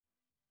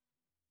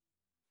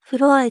フ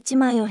ロア1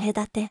枚を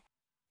隔て、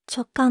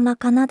直感が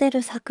奏で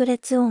る炸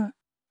裂音、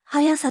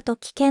速さと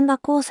危険が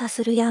交差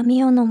する闇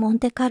夜のモン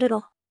テカル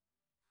ロ。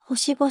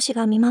星々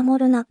が見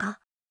守る中、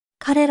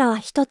彼らは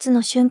一つ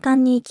の瞬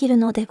間に生きる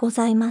のでご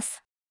ざいま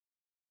す。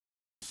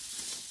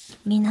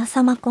皆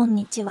様こん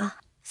にちは。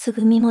す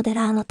ぐみモデ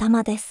ラーのタ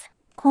マです。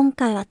今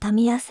回はタ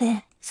ミヤ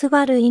製、ス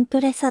バルイン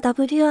プレッサ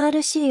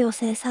WRC を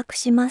製作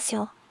します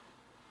よ。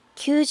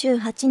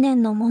98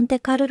年のモンテ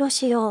カルロ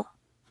仕様。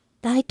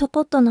ライト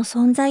ポットの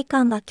存在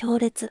感が強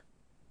烈。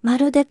ま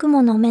るで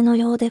雲の目の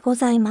ようでご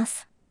ざいま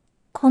す。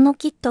この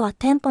キットは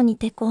店舗に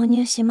て購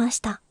入しまし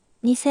た。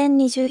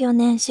2024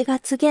年4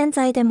月現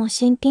在でも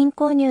新品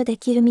購入で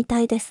きるみた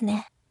いです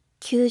ね。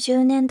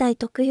90年代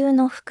特有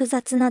の複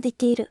雑なディ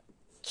ティール。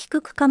低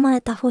く構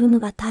えたフォルム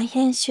が大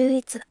変秀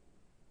逸。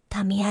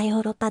タミヤヨ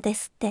ーロッパで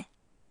すって。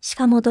し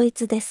かもドイ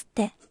ツですっ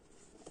て。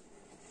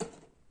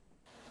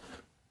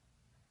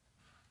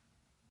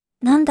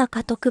なんだ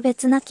か特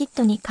別なキッ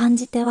トに感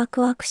じてワク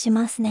ワクし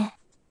ますね。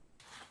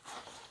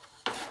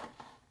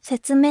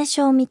説明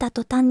書を見た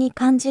途端に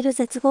感じる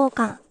絶望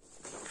感。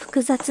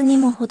複雑に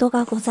も程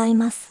がござい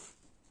ます。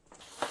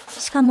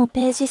しかも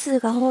ページ数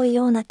が多い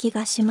ような気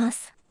がしま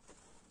す。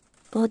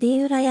ボデ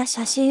ィ裏やシ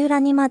ャシー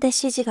裏にまで指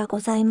示がご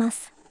ざいま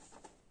す。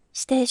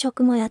指定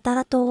色もやた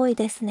らと多い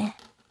ですね。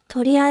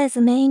とりあえ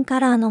ずメイン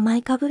カラーのマ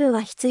イカブルー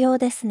は必要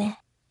です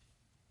ね。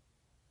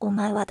お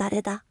前は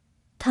誰だ？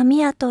タミ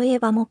ヤといえ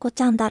ばモコち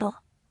ゃんだろ。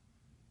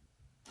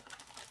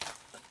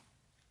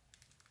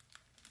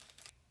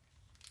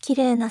綺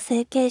麗な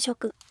成型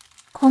色。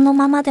この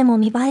ままでも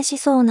見栄えし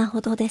そうな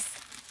ほどで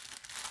す。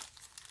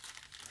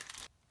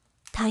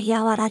タイ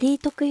ヤはラリー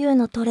特有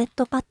のトレッ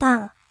ドパタ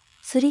ーン。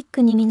スリッ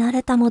クに見慣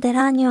れたモデ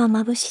ラーには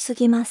眩しす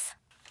ぎます。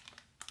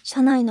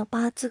車内のパ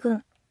ーツ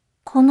群。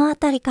この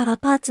辺りから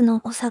パーツの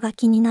多さが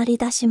気になり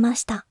だしま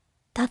した。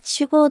タッ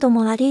チボード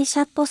もラリー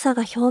車っぽさ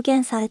が表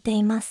現されて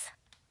います。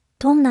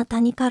どんな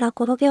谷から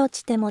転げ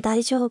落ちても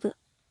大丈夫。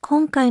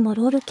今回も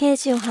ロールケー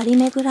ジを張り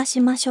巡らし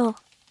ましょう。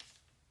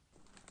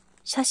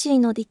シャシー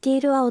のディティ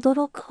ールは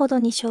驚くほど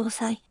に詳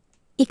細。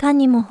いか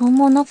にも本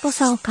物っぽ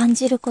さを感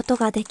じること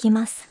ができ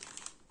ます。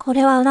こ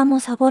れは裏も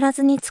サボら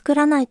ずに作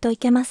らないとい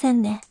けませ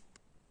んね。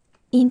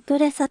インプ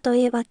レッサと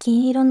いえば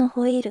金色の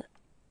ホイール。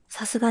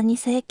さすがに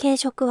成型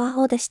色は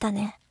青でした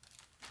ね。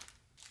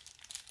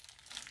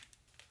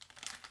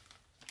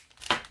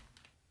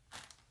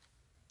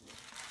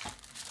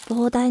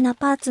膨大な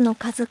パーツの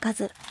数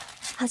々。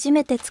初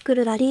めて作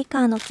るラリー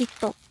カーのキッ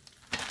ト。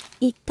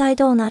一体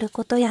どうなる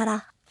ことや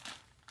ら。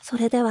そ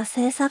れでは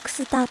製作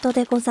スタート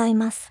でござい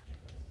ます。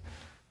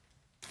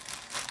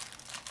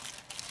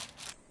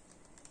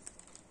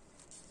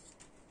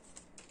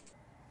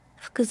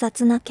複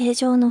雑な形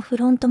状のフ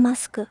ロントマ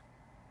スク。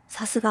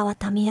さすがは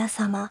タミヤ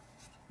様。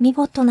見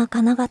事な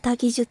金型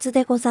技術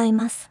でござい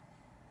ます。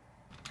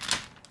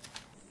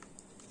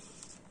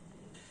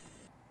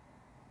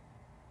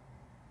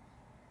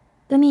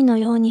海の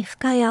ように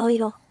深い青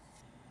色。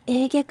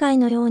エーゲ海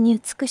のように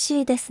美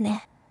しいです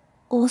ね。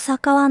大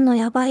阪湾の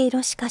やばい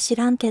色しか知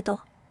らんけど。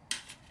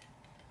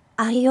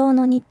愛用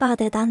のニッパー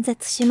で断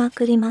絶しま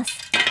くります。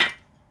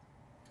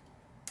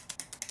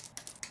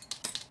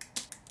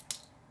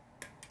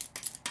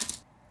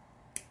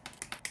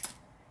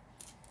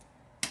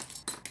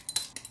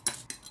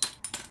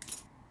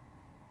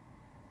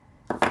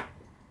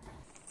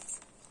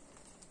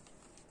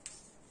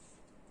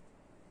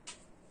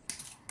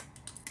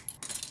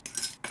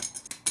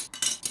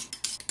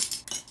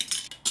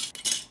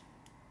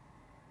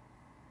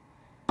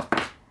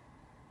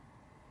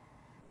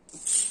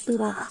う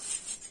わ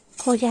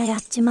ぁ。こりゃや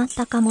っちまっ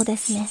たかもで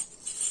すね。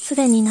す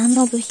でに何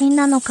の部品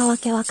なのかわ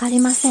けわかり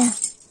ません。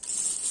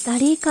ラ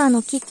リーカー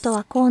のキット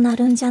はこうな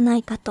るんじゃな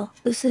いかと、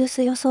うすう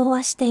す予想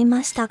はしてい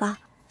ましたが、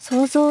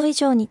想像以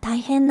上に大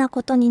変な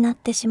ことになっ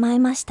てしまい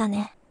ました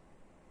ね。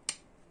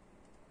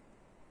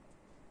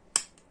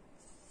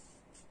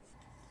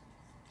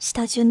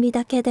下準備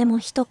だけでも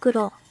一苦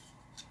労。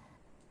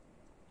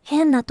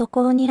変なと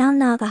ころにラン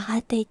ナーが生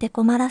えていて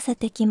困らせ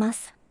てきま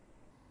す。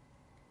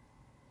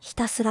ひ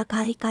たすら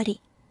カリカ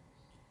リ。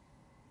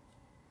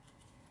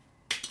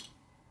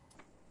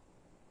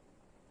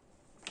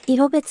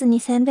色別に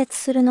選別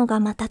するのが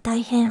また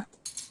大変。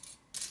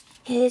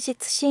平日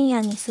深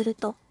夜にする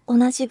と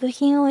同じ部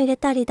品を入れ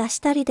たり出し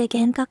たりで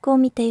幻覚を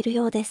見ている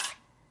ようです。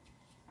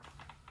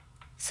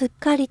すっ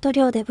かり塗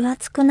料で分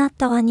厚くなっ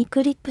たワニ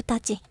クリップた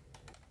ち。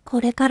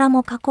これから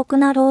も過酷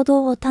な労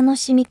働をお楽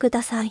しみく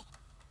ださい。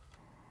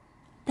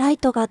ライ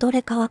トがど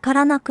れかわか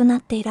らなくな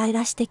ってイライ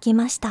ラしてき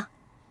ました。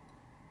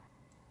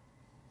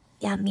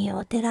闇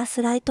を照ら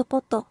すライトポ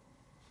ット。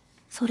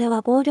それ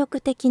は暴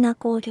力的な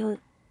交流。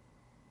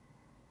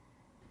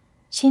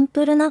シン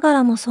プルなが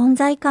らも存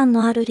在感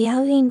のあるリア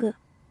ウィング。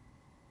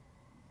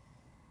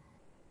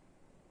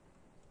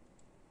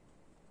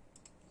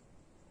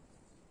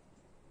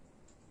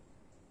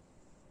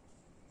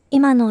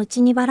今のう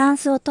ちにバラン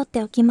スをとっ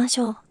ておきま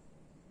しょう。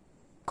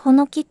こ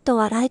のキット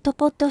はライト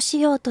ポット仕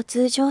様と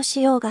通常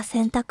仕様が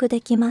選択で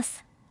きま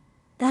す。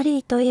ラリ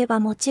ーといえば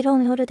もちろ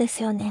ん夜で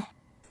すよね。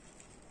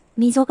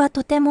溝が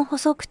とても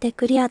細くて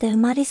クリアで埋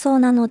まりそう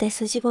なので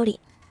筋彫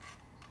り。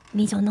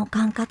溝の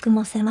間隔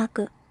も狭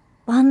く、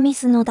ワンミ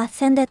スの脱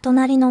線で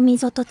隣の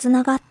溝とつ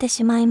ながって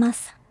しまいま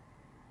す。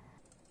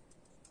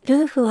ル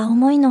ーフは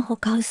思いのほ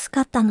か薄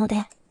かったの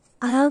で、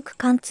危うく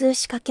貫通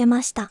しかけ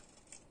ました。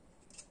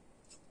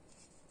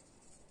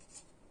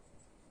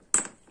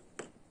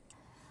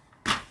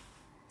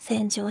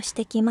洗浄し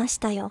てきまし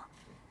たよ。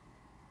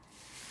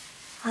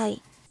は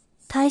い。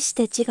大し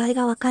て違い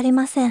がわかり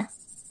ません。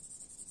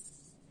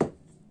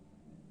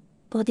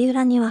ボディ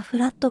裏にはフ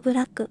ラットブ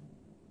ラック。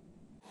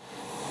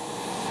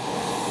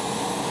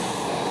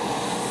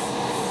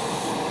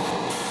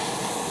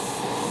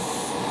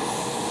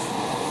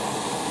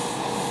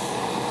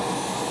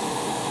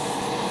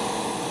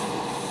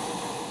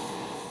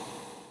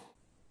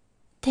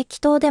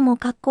適当でも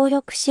格好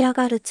よく仕上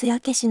がる艶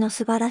消しの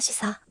素晴らし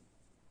さ。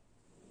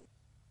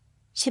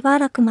しば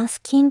らくマ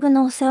スキング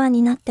のお世話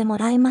になっても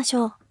らいまし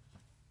ょう。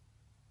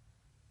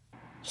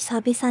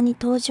久々に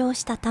登場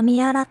したタミ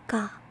ヤラッカ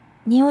ー。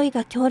匂い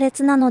が強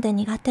烈なので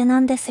苦手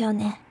なんですよ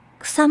ね。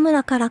草む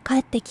らから帰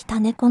ってきた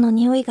猫の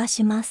匂いが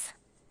します。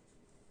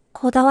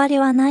こだわり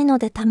はないの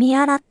でタミ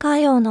ヤラッカー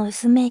用の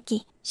薄め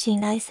液、信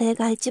頼性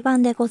が一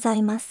番でござ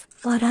います。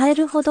笑え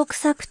るほど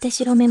臭くて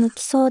白目向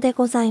きそうで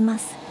ございま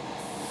す。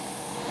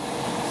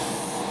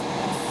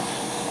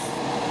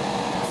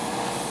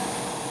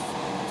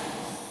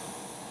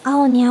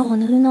青に青を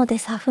塗るので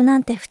サフな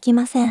んて吹き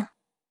ません。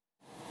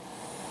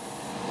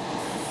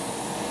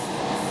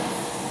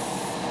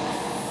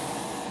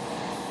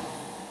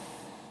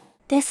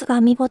です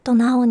が見事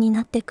な青に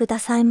なってくだ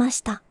さいま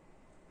した。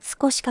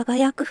少し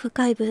輝く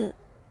深いブルー。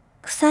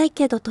臭い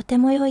けどとて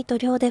も良い塗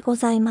料でご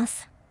ざいま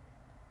す。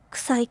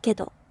臭いけ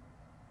ど。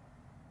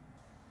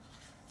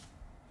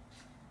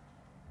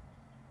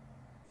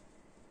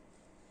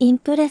イン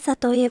プレッサ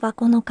といえば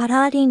このカ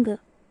ラーリング。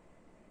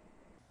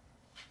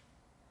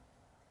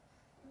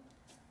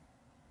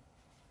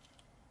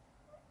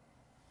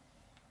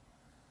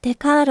デ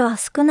カールは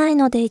少ない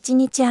ので1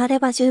日あれ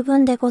ば十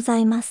分でござ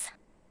います。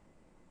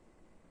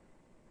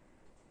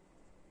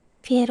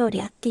ピエロ・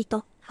リアッティ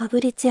とファ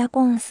ブリツィア・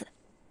コンス。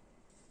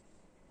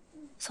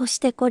そし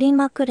てコリン・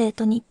マクレー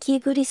とニッキ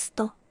ー・グリス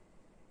と、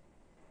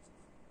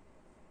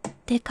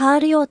デカ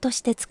ール用と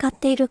して使っ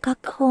ている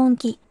各保温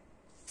器。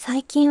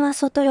最近は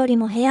外より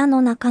も部屋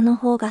の中の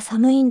方が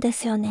寒いんで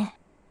すよね。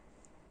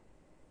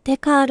デ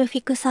カールフ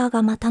ィクサー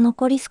がまた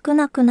残り少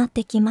なくなっ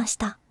てきまし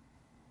た。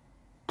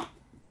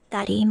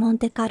ダリー・モン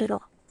テカル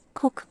ロ。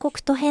刻々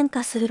と変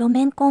化する路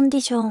面コンデ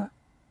ィション。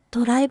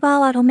ドライバー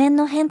は路面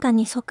の変化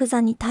に即座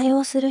に対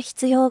応する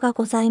必要が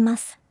ございま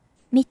す。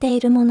見てい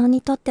る者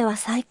にとっては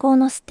最高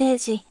のステー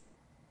ジ。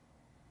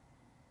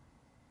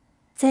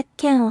ゼッ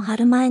ケンを貼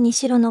る前に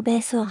白のベ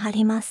ースを貼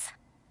ります。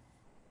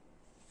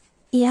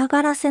嫌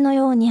がらせの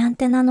ようにアン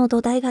テナの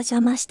土台が邪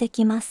魔して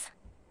きます。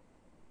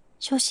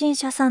初心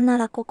者さんな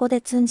らここで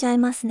積んじゃい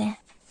ます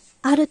ね。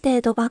ある程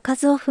度場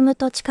数を踏む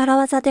と力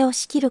技で押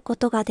し切るこ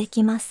とがで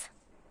きます。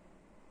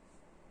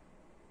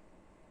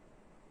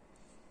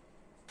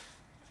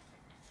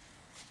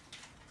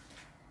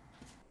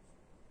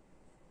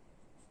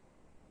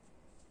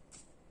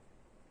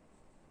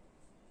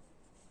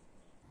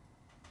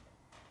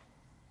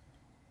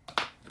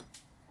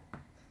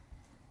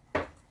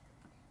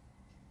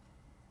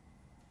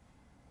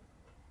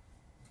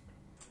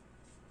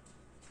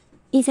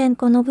以前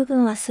この部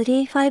分は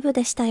3-5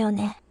でしたよ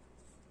ね。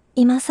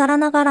今更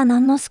ながら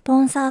何のスポ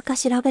ンサーか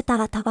調べた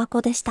らタバ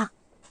コでした。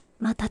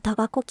またタ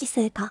バコ規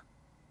制か。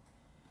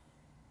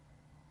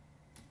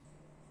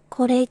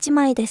これ1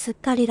枚ですっ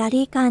かりラ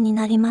リーカーに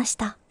なりまし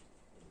た。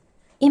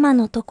今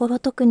のところ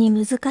特に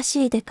難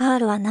しいデカー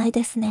ルはない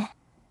ですね。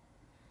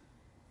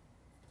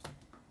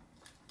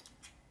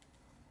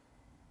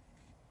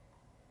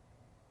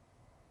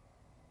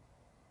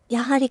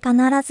やはり必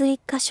ず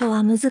一箇所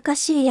は難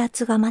しいや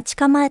つが待ち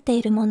構えて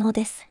いるもの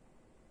です。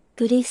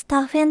ブリスタ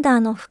ーフェンダー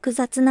の複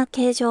雑な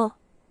形状。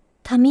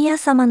タミヤ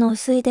様の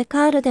薄いデ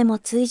カールでも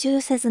追従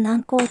せず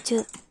難航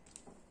中。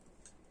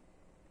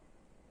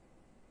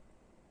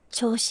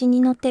調子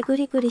に乗ってグ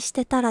リグリし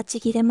てたら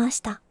ちぎれまし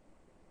た。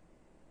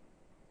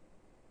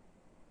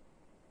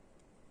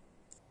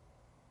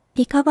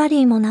リカバ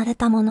リーも慣れ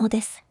たもので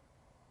す。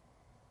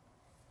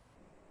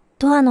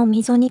ドアの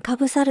溝にか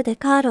ぶさるデ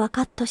カールは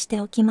カットし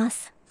ておきま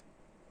す。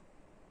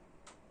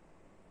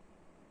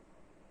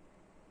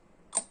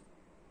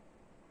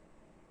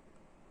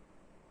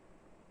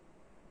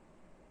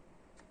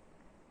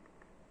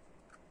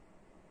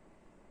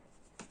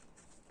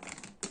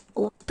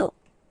おっと。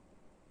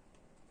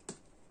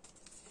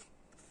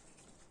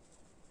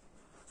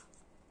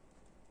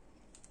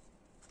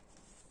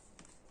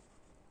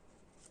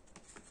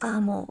あ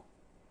あ、も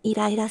う、イ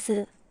ライラす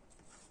る。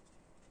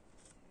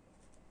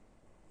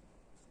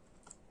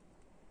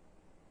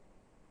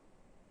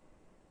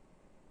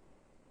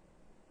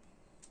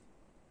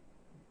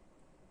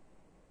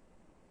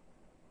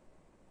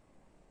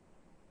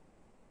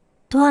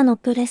ドアの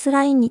プレス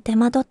ラインに手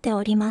間取って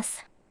おりま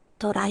す。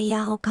ドライ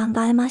ヤーを考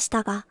えまし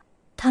たが、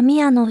タミ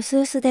ヤの薄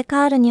々デ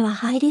カールには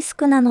ハイリス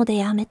クなので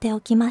やめてお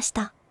きまし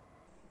た。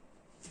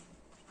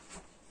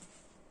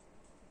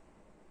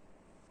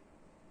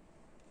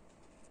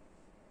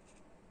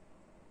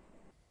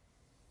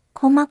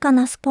細か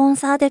なスポン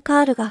サーデカ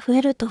ールが増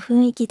えると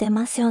雰囲気出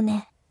ますよ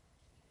ね。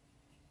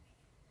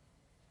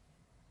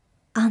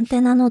アンテ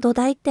ナの土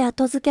台って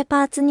後付け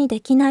パーツにで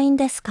きないん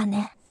ですか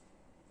ね。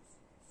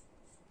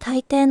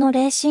大抵の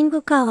レーシン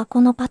グカーはこ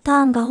のパタ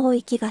ーンが多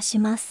い気がし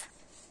ます。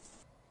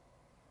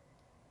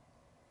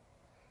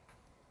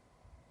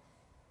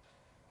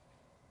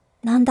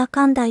なんだ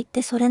かんだ言っ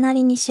てそれな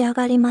りに仕上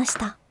がりまし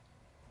た。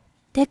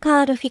デ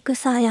カールフィク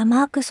サーや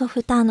マークソ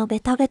フターのベ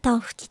タベタを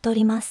拭き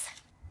取ります。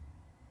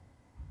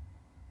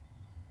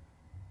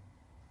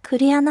ク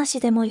リアな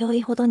しでも良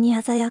いほど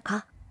に鮮や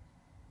か。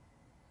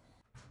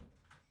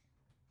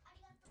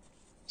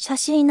シャ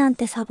シーなん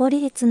てサボ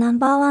り率ナン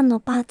バーワンの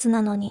パーツ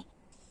なのに、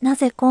な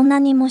ぜこんな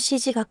にも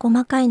指示が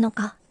細かいの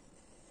か。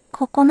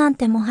ここなん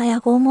てもはや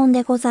拷問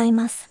でござい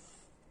ます。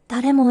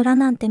誰も裏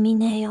なんて見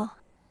ねえよ。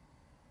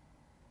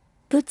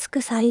ぶつ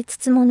くさ言いつ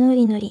つもぬ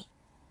りぬり。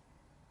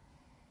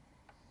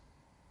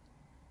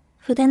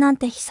筆なん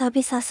て久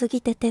々す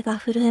ぎて手が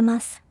震えま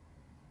す。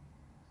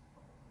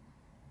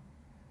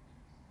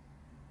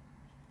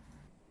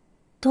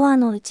ドア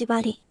の内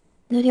張り、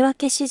塗り分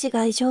け指示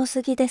が異常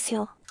すぎです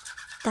よ。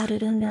ダル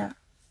ルンルン。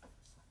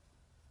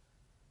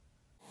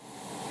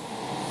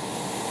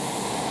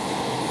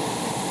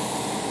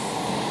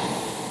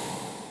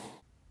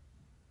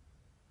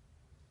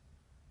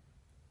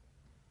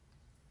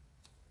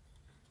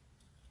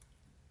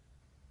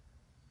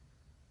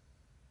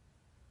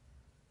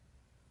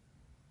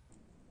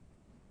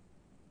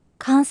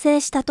完成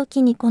した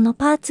時にこの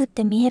パーツっ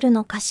て見える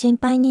のか心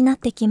配になっ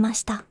てきま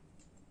した。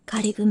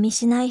仮組み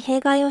しない弊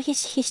害をひ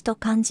しひしと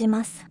感じ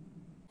ます。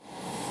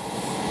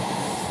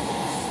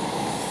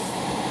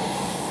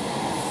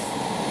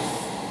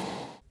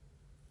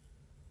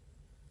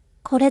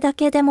これだ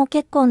けでも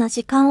結構な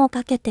時間を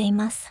かけてい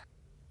ます。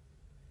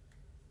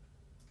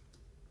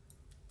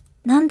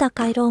なんだ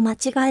か色を間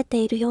違えて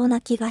いるよう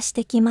な気がし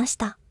てきまし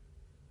た。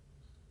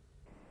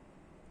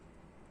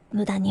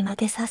無駄に曲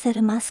げさせ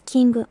るマス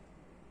キング。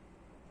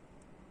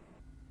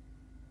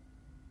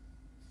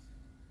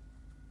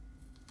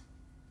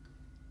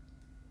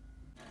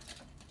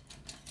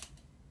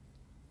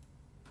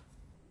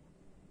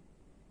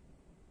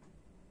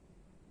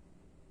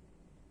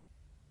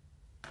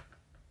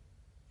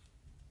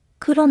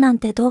黒なん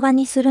て動画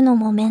にするの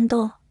も面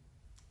倒。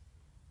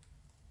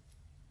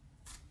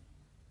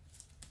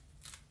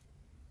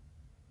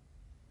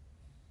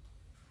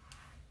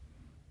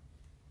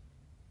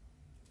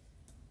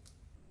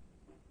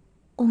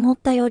思っ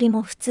たより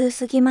も普通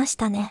すぎまし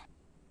たね。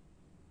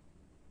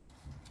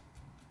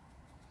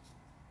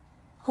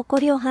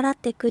埃を払っ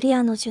てクリ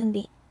アの準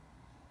備。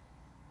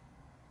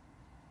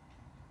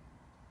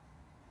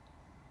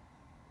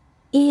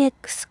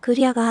EX ク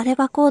リアがあれ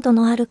ばコード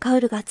のあるカウ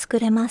ルが作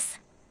れま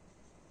す。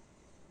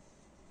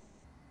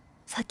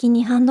先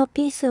にハンド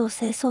ピースを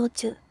清掃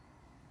中。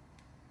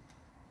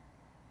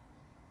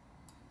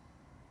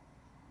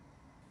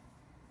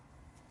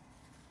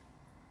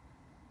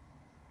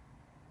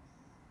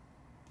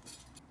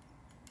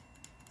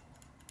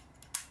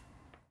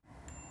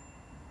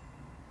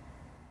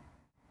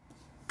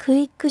ク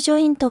イックジョ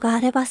イントがあ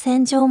れば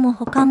洗浄も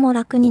保管も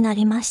楽にな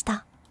りまし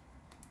た。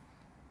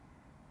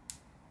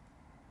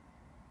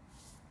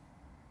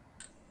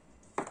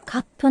カ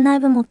ップ内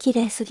部も綺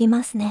麗すぎ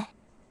ますね。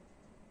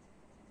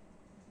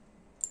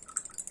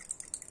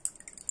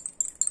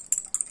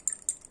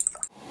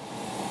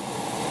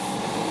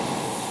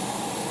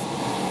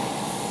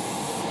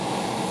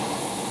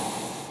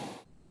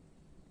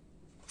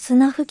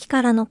砂吹き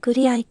からのク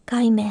リア1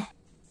回目。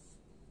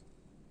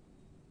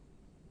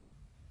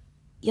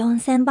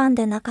4000番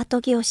で中研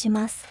ぎをし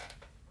ます。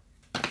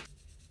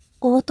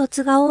凹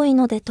凸が多い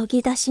ので研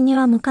ぎ出しに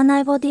は向かな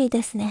いボディ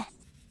ですね。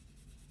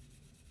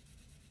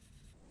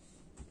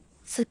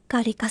すっ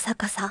かりカサ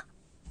カサ。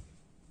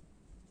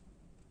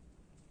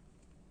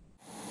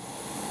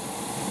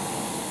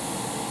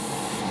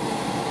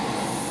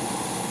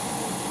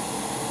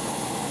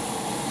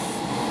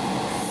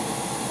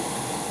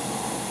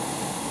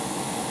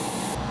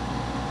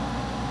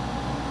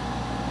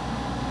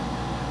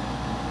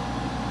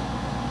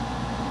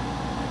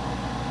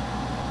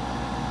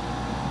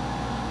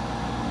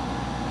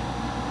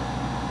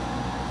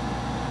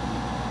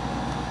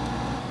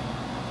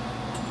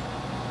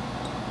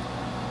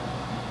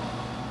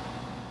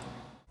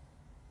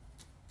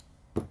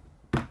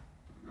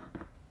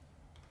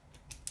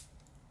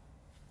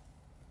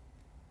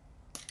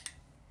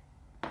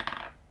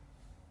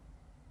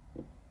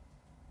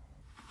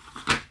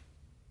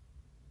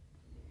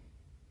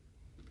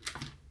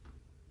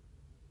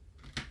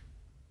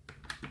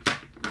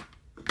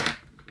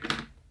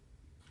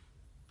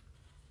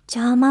ジ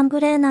ャーマング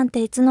レーなん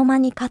ていつの間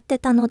に買って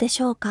たのでし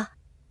ょうか。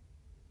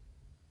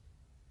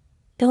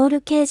ロー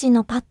ルケージ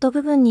のパッド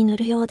部分に塗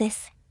るようで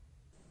す。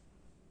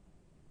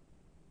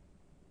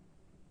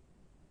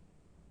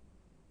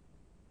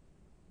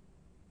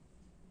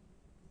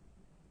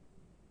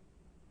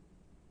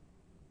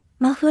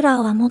マフラ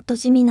ーはもっと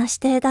地味な指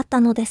定だった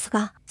のです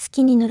が、好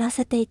きに塗ら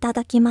せていた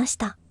だきまし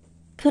た。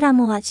プラ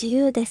モは自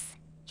由です。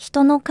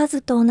人の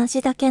数と同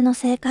じだけの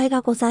正解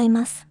がござい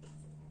ます。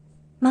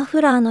マ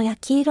フラーの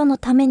焼き色の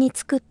ために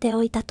作って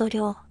おいた塗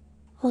料。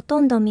ほと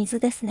んど水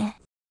です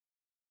ね。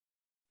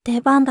出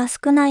番が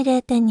少ない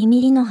 0.2 ミ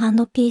リのハン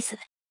ドピース。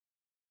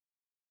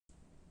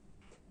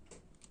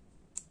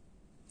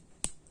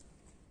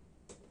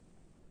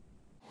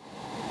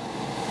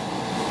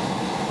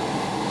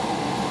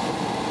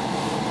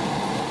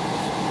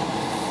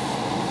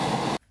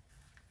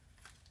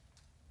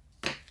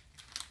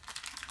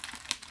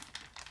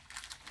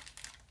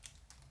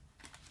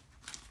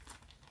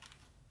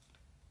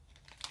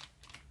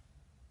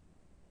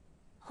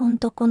ほん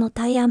とこの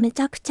タイヤめち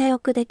ゃくちゃよ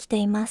くできて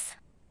います。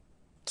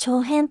超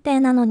扁平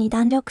なのに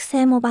弾力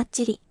性もバッ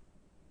チリ。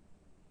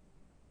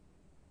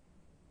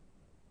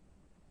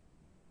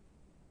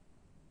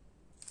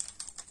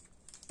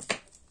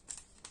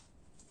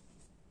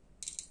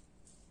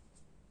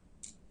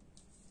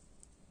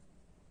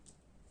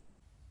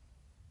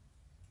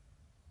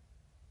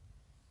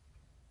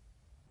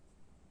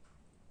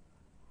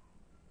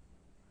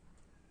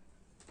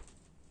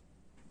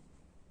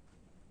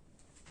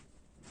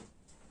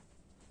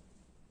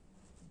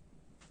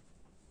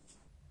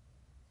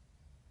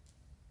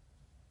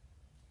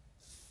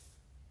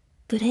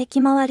ブレーキ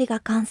周りが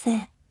完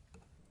成。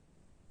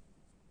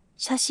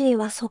シャシー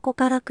はそこ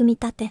から組み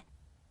立て。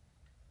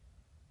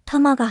タ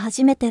マが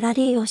初めてラ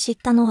リーを知っ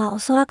たのはお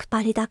そらく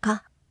パリ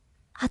高。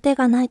果て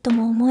がないと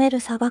も思え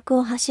る砂漠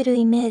を走る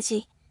イメー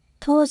ジ。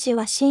当時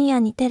は深夜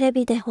にテレ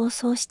ビで放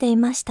送してい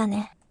ました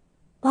ね。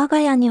我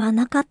が家には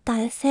なかった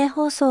エッセイ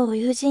放送を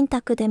友人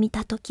宅で見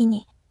たとき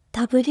に、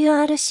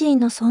WRC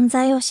の存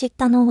在を知っ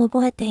たのを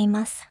覚えてい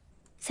ます。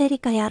セリ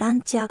カやラ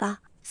ンチアが、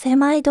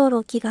狭い道路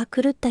を気が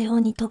狂ったよう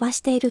に飛ば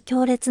している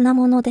強烈な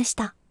ものでし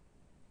た。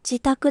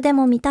自宅で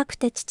も見たく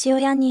て父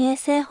親に衛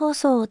星放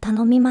送を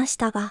頼みまし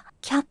たが、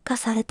却下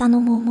されたの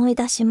も思い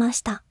出しま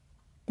した。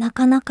な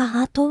かなか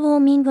ハートウォー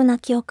ミングな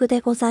記憶で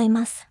ござい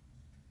ます。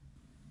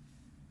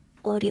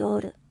オリオ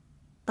ール、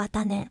バ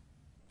タネン、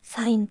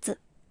サインズ。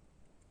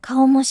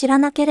顔も知ら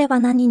なければ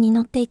何に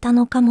乗っていた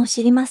のかも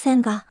しりませ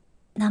んが、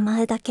名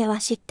前だけは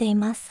知ってい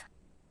ます。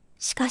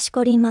しかし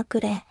コリン・マク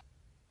レー。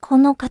こ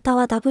の方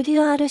は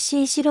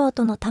WRC 素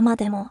人の玉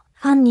でも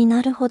ファンに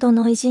なるほど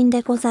の偉人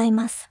でござい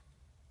ます。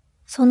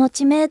その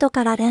知名度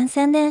から連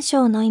戦連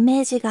勝のイ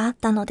メージがあっ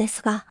たので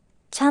すが、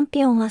チャン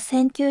ピオンは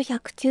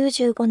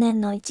1995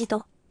年の一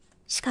度。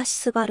しかし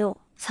スバルを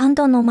3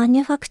度のマニ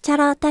ュファクチャ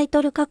ラータイ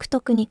トル獲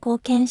得に貢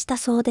献した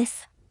そうで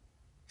す。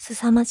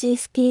凄まじい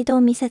スピード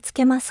を見せつ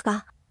けます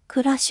が、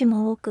クラッシュ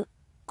も多く、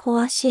小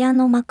足屋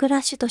のマクラ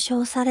ッシュと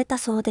称された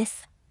そうで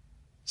す。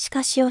し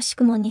かし惜し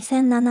くも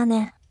2007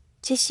年、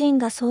自身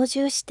が操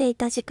縦してい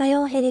た自家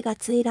用ヘリが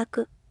墜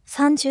落、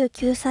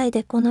39歳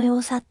でこの世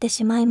を去って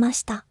しまいま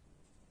した。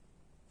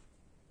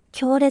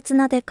強烈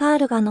なデカー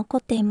ルが残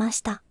っていま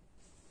した。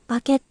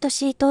バケット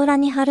シート裏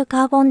に貼る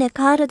カーボンデ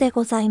カールで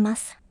ございま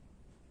す。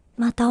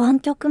また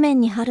湾曲面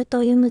に貼る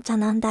という無茶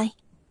難題。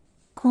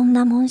こん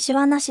な紋シ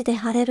ワなしで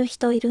貼れる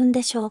人いるん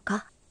でしょう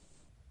か。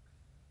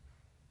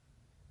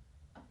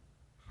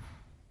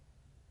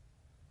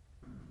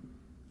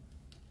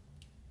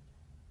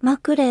マ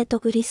クレーと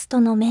グリス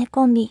トの名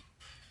コンビ。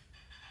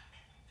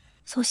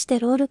そして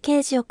ロールケ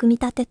ージを組み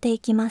立ててい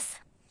きま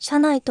す。車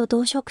内と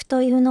同色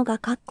というのが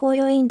かっこ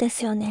よいんで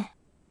すよね。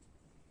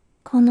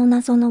この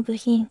謎の部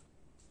品。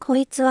こ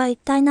いつは一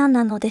体何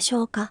なのでし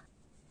ょうか。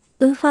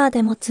ウーファー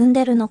でも積ん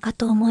でるのか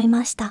と思い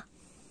ました。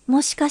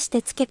もしかし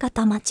て付け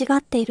方間違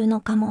っているの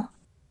かも。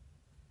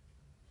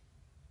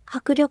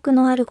迫力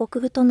のある極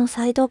太の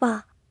サイドバ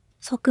ー。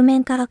側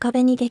面から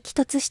壁に激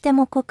突して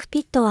もコックピ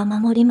ットは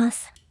守りま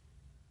す。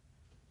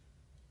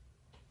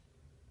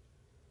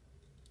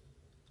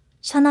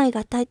車内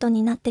がタイト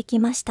になってき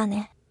ました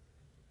ね。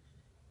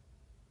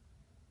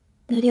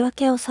塗り分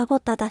けをサボ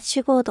ったダッ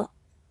シュボード。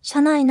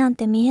車内なん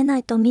て見えな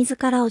いと自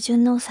らを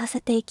順応さ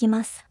せていき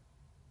ます。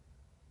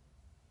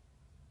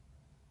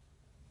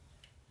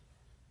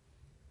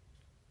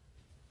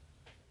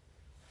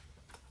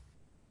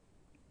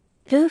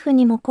ルーフ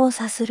にも交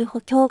差する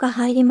補強が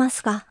入りま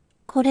すが、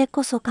これ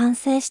こそ完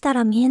成した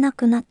ら見えな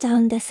くなっちゃ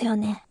うんですよ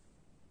ね。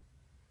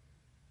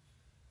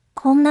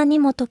こんなに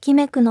もとき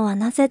めくのは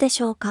なぜでし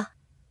ょうか。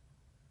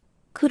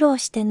苦労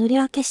して塗り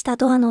分けした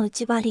ドアの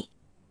内張り。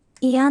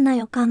嫌な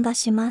予感が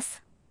しま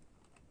す。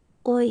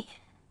おい、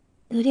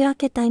塗り分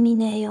けた意味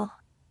ねえよ。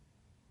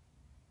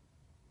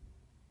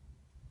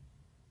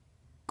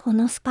こ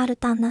のスパル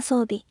タンな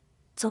装備、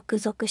ゾク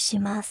ゾクし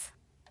ます。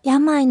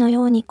病の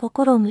ように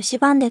心を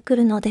蝕んでく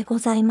るのでご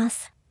ざいま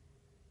す。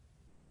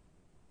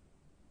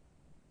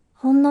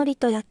ほんのり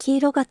と焼き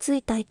色がつ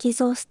いたエキ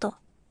ゾースト。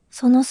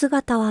その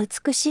姿は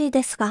美しい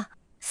ですが、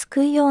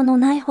救いようの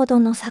ないほど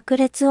の炸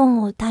裂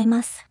音を歌い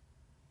ます。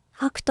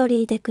ファクト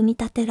リーで組み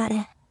立てら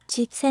れ、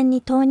実戦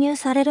に投入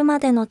されるま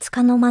での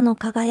束の間の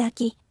輝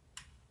き。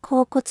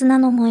恍惚な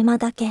のも今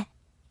だけ。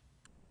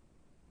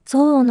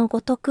憎悪の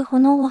ごとく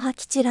炎を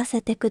吐き散ら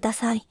せてくだ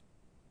さい。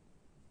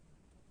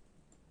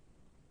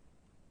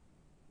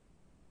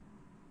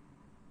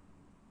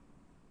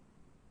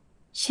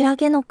仕上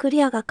げのク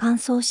リアが乾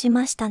燥し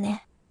ました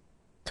ね。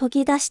研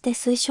ぎ出して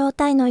水晶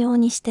体のよう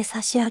にして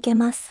差し上げ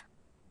ます。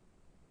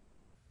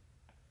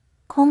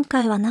今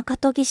回は中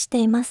研ぎして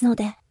いますの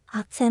で、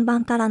8000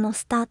番からの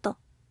スタート。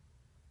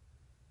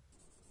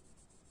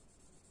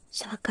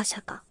シャカシ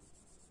ャカ。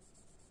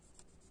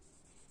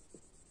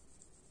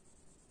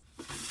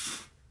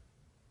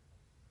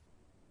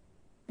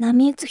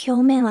波打つ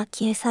表面は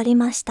消え去り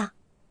ました。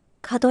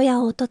角や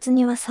凹凸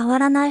には触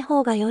らない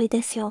方が良い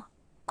ですよ。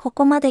こ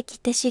こまで来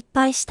て失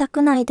敗した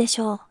くないでし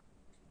ょ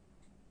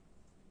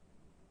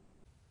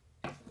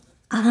う。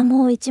あら、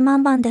もう1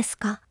万番です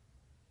か。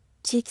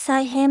実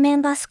際平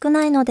面が少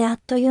ないのであっ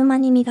という間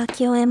に磨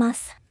き終えま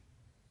す。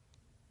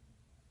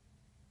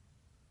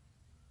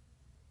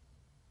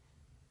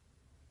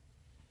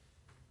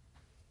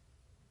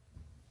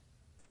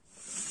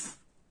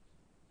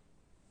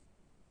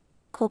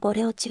こぼ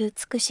れ落ちる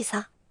美し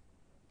さ。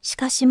し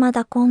かしま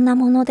だこんな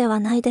もので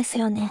はないです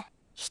よね。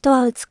人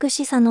は美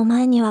しさの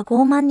前には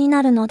傲慢に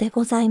なるので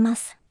ございま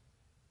す。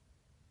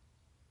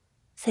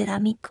セラ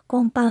ミック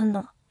コンパウン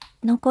ド。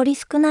残り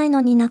少ない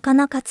のになか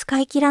なか使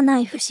い切らな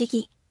い不思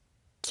議。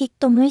きっ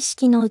と無意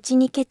識のうち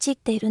にケチっ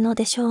ているの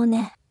でしょう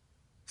ね。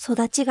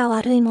育ちが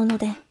悪いもの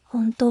で、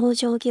本当往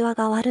生際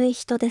が悪い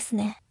人です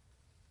ね。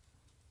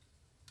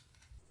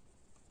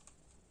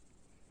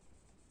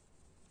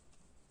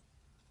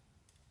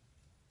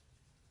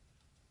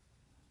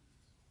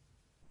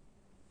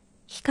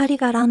光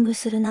が乱舞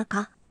する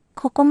中、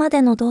ここま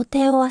での童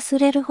貞を忘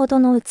れるほど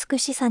の美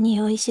しさに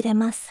酔いしれ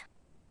ます。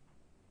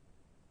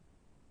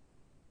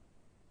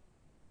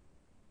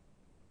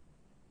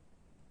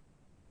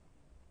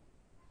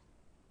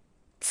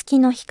月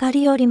の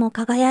光よりも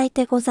輝い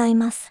てござい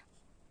ます。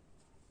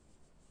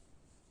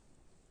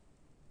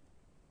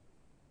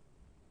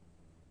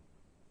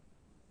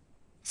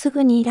す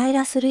ぐにイライ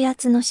ラするや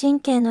つの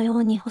神経のよ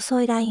うに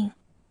細いライン。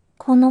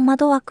この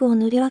窓枠を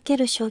塗り分け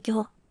る所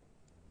業。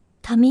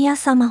タミヤ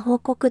様報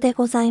告で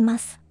ございま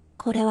す。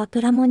これは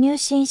プラモ入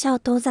信者を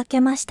遠ざけ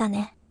ました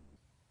ね。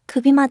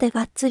首まで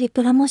がっつり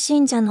プラモ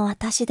信者の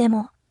私で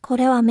も、こ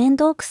れは面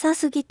倒くさ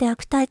すぎて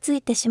悪態つ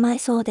いてしまい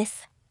そうで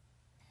す。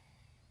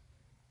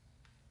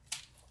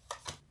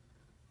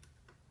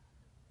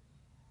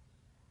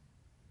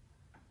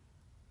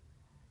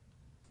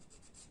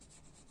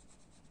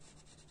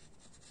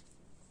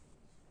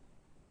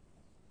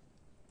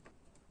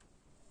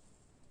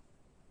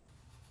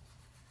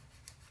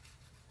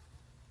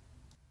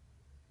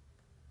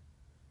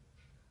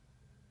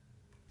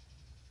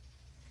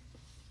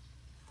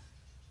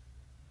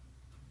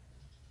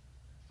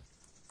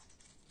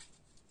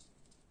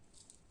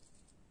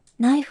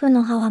ナイフ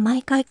の刃は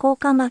毎回交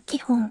換が基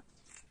本。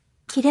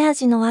切れ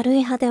味の悪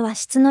い刃では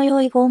質の良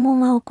い拷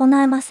問は行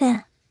えませ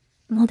ん。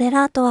モデ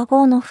ラートは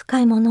業の深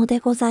いもので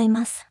ござい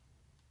ます。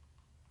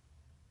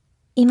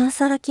今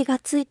更気が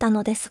ついた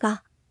のです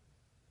が、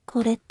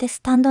これって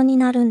スタンドに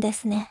なるんで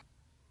すね。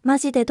マ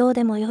ジでどう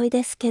でもよい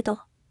ですけど。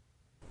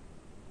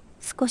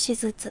少し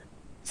ずつ、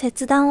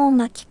切断音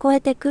が聞こえ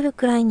てくる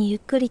くらいにゆっ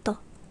くりと。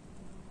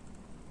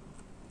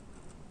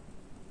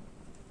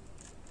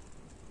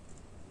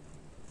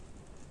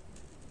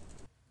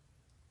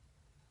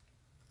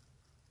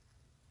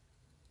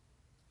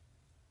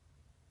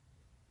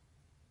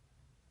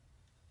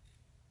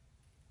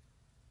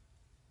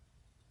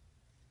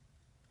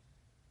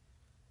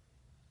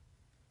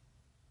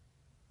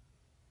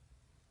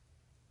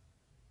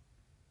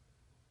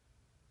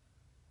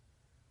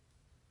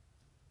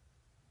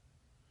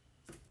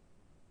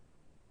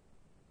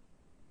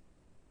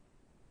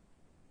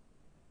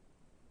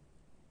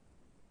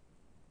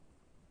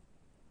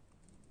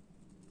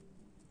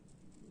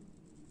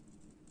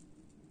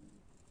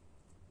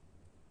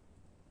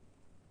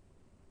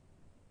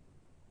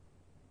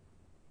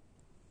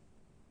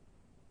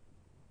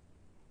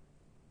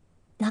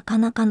なか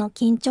なかの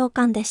緊張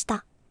感でし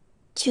た。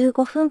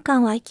15分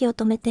間は息を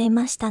止めてい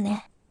ました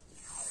ね。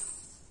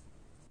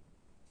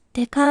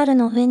デカール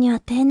の上に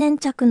は低粘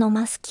着の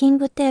マスキン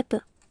グテー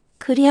プ。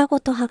クリアご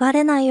と剥が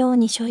れないよう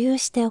に所有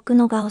しておく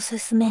のがおす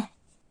すめ。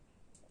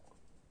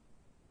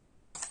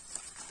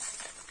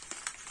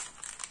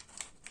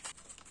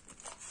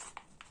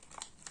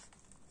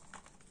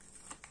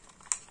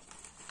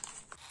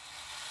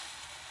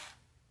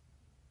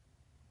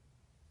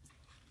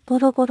ボ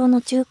ロボロ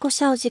の中古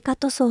車を自家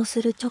塗装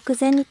する直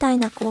前みたい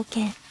な光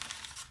景。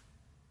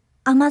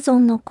アマゾ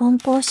ンの梱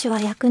包紙は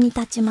役に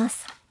立ちま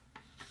す。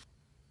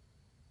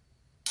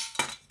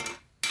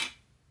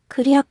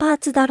クリアパー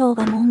ツだろう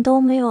が問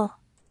答無用。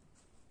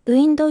ウ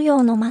ィンド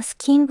用のマス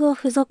キングを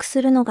付属す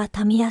るのが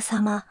タミヤ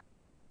様。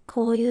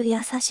こういう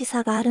優し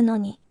さがあるの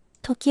に、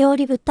時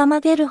折ぶったま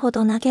げるほ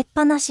ど投げっ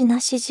ぱなしな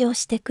指示を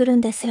してくるん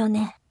ですよ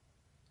ね。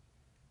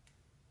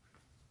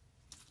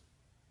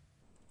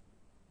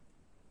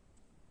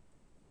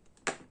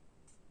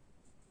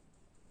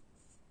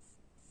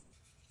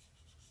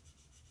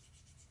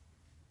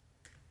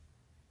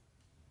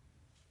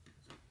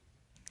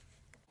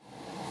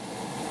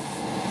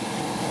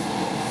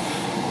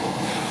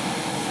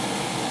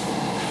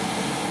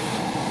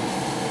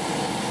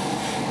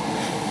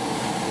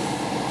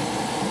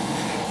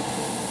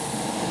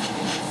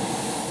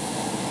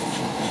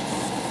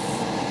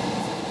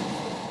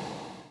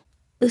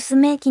薄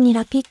め液に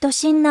ラピッド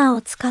シンナー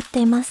を使っ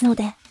ていますの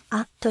で、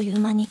あっという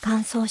間に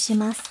乾燥し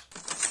ます。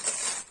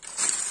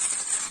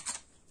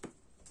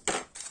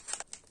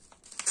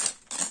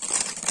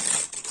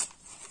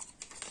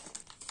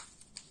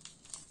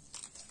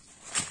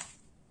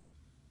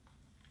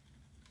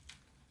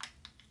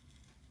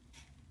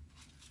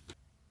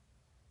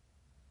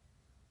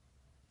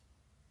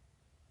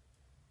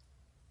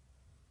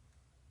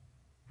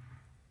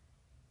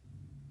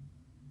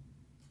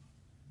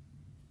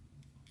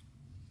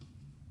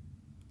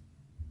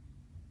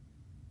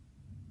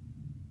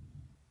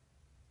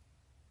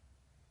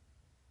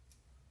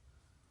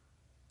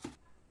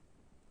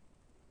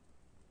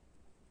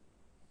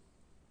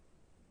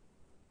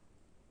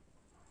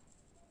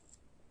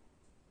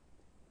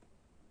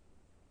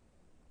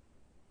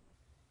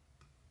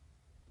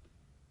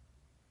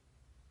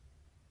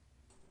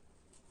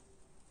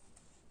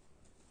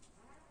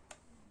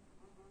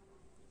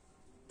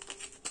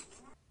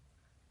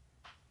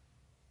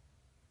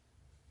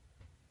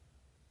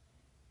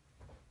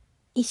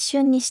一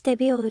瞬にして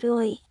美を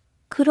潤い、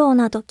苦労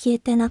など消え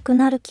てなく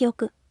なる記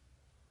憶。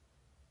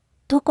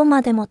どこ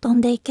までも飛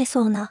んでいけ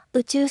そうな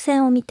宇宙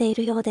船を見てい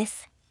るようで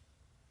す。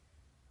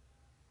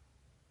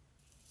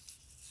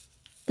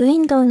ウィ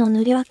ンドウの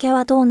塗り分け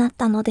はどうなっ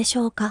たのでし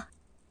ょうか。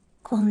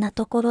こんな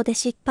ところで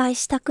失敗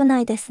したくな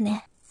いです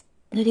ね。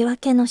塗り分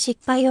けの失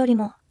敗より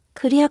も、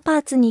クリアパ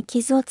ーツに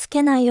傷をつ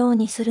けないよう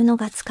にするの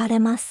が疲れ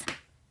ます。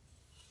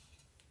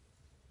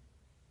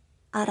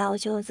あらお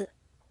上手。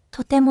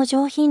とても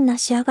上品な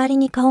仕上がり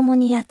に顔も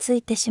にやつ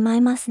いてしま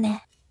います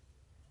ね。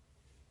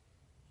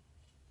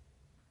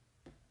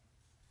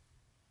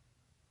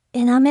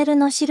エナメル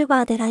のシル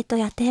バーでライト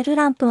やテール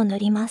ランプを塗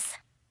りま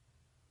す。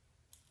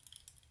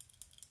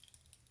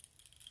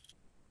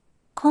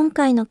今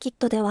回のキッ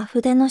トでは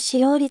筆の使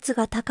用率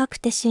が高く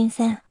て新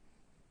鮮。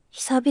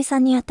久々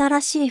に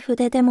新しい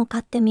筆でも買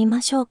ってみ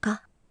ましょう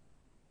か。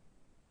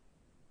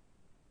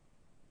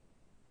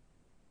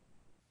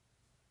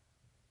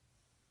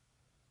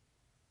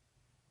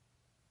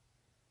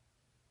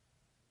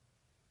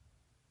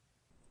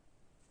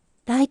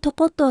ライト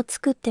ポットを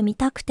作ってみ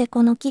たくて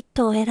このキッ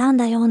トを選ん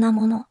だような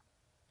もの。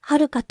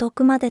遥か遠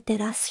くまで照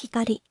らす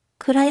光、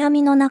暗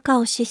闇の中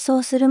を疾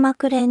走するマ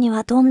クレーに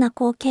はどんな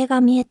光景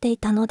が見えてい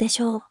たのでし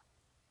ょう。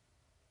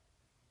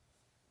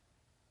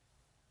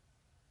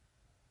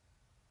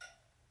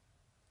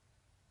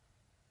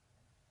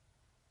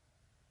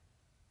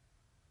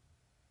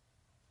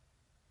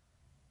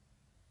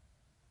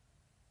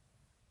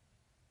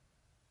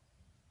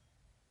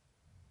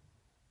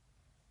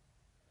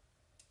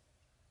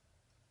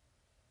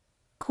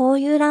こう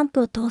いうラン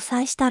プを搭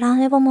載したラ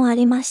ンエボもあ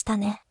りました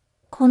ね。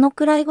この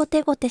くらいゴ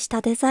テゴテし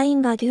たデザイ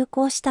ンが流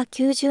行した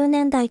90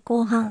年代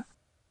後半。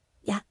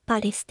やっぱ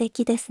り素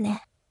敵です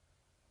ね。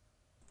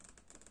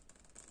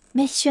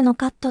メッシュの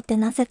カットって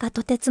なぜか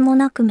とてつも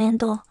なく面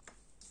倒。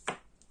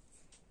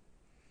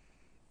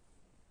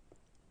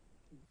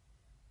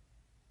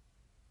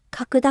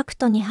角ダク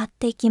トに貼っ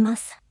ていきま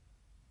す。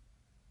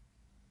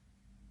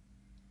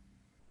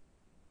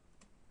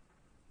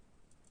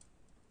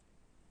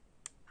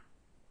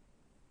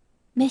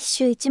メッ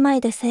シュ一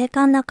枚で精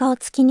悍な顔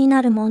つきに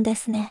なるもんで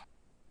すね。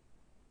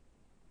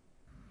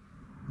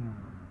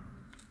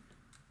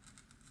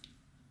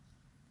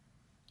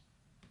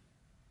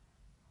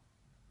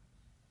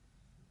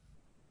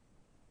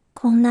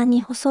こんな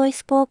に細い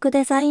スポーク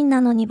デザインな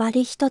のにバ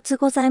リ一つ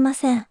ございま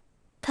せん。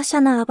他社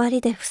のバ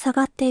リで塞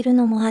がっている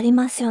のもあり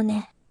ますよ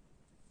ね。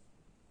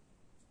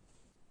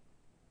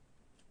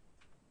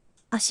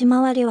足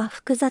回りは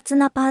複雑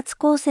なパーツ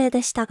構成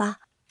でしたが、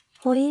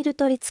ホイール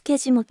取り付け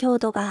時も強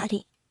度があ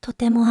り、と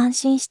ても安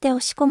心して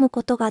押し込む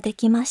ことがで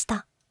きまし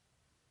た。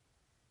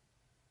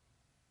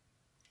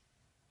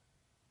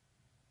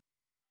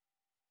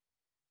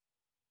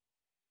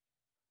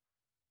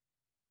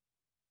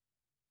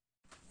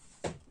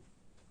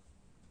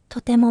と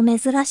ても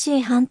珍し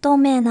い半透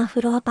明な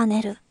フロアパネ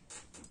ル。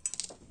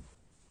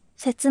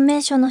説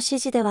明書の指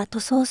示では塗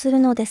装する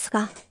のです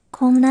が、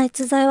こんな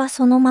逸材は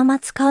そのまま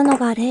使うの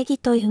が礼儀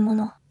というも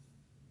の。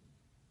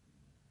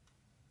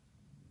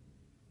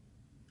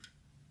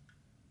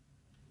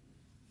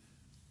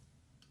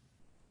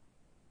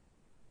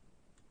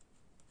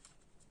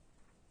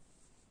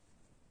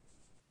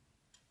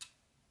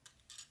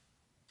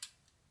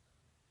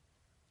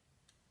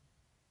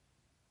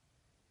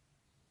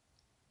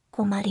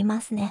困りま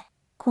すね。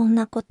こん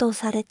なことを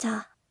されち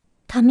ゃ。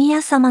タミ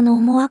ヤ様の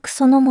思惑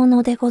そのも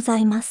のでござ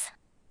います。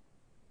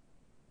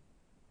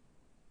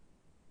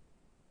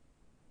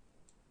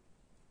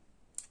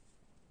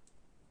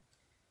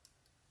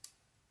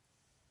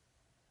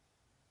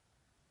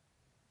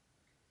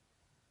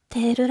テ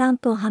ールラン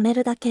プをはめ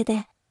るだけ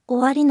で、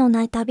終わりの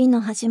ない旅の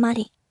始ま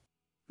り。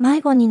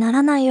迷子にな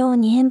らないよう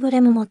にエンブ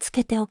レムもつ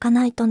けておか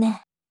ないと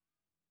ね。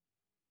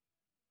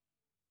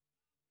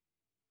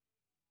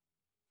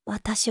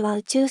私は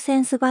宇宙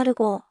船スバル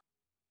号。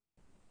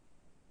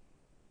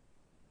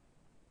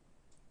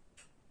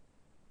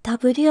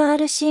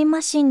WRC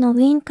マシンのウ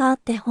ィンカーっ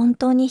て本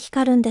当に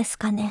光るんです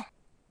かね。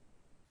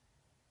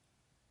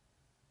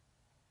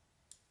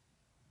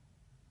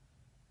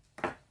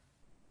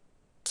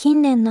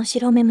近年の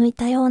白目向い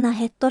たような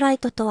ヘッドライ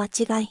トとは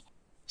違い、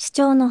主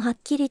張のはっ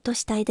きりと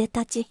したいで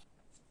たち。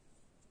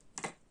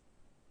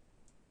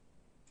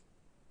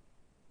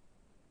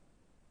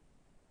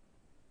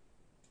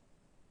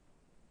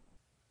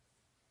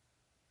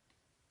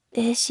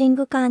レーシン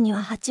グカーに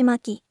は鉢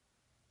巻き、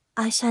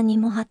愛車に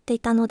も貼って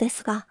いたので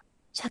すが、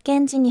車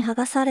検時に剥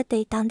がされて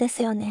いたんで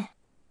すよね。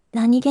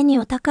何気に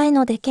お高い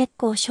ので結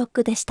構ショッ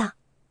クでした。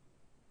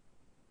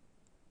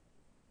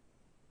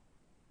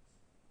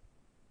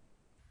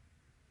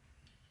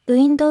ウ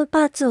ィンドウ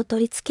パーツを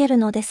取り付ける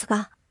のです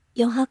が、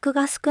余白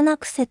が少な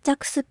く接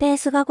着スペー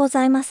スがご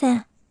ざいませ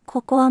ん。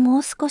ここはも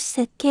う少し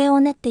設計を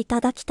練っていた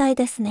だきたい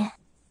ですね。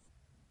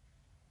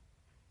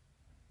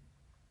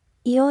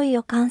いよい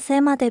よ完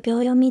成まで秒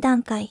読み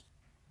段階。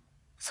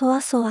そ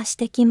わそわし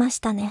てきまし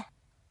たね。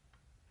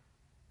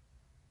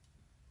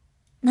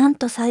なん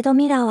とサイド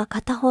ミラーは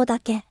片方だ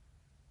け。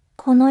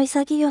この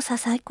潔さ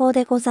最高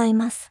でござい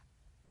ます。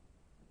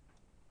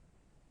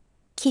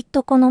きっ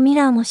とこのミ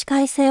ラーも視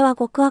界性は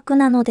極悪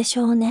なのでし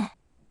ょうね。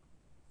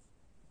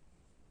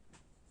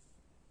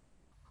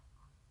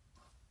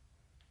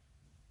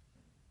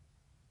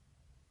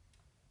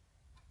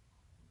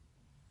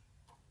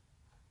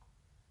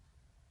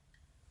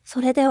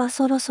それでは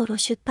そろそろ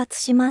出発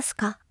します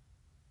か。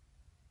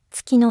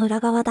月の裏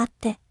側だっ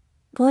て、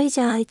ボイ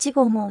ジャー1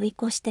号も追い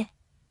越して、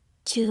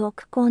10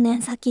億光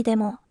年先で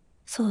も、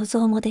想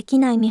像もでき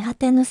ない見果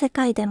てぬ世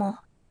界でも、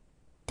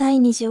第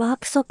二次ワー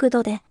プ速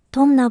度で、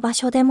どんな場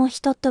所でも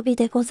ひとっ飛び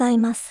でござい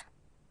ます。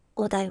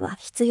お題は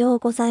必要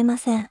ございま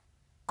せん。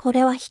こ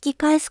れは引き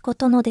返すこ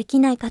とので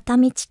きない片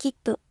道切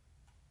符。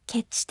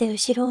決して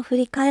後ろを振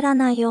り返ら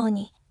ないよう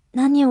に、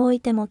何を置い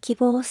ても希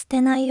望を捨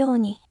てないよう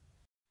に、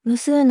無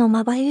数の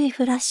まばゆい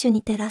フラッシュ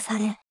に照らさ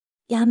れ、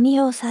闇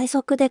夜を最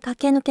速で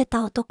駆け抜け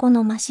た男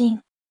のマシ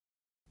ン。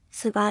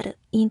スバル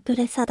インプ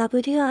レッサ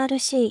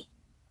WRC。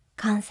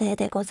完成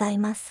でござい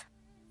ます。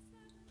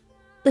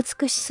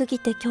美しすぎ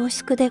て恐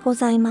縮でご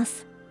ざいま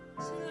す。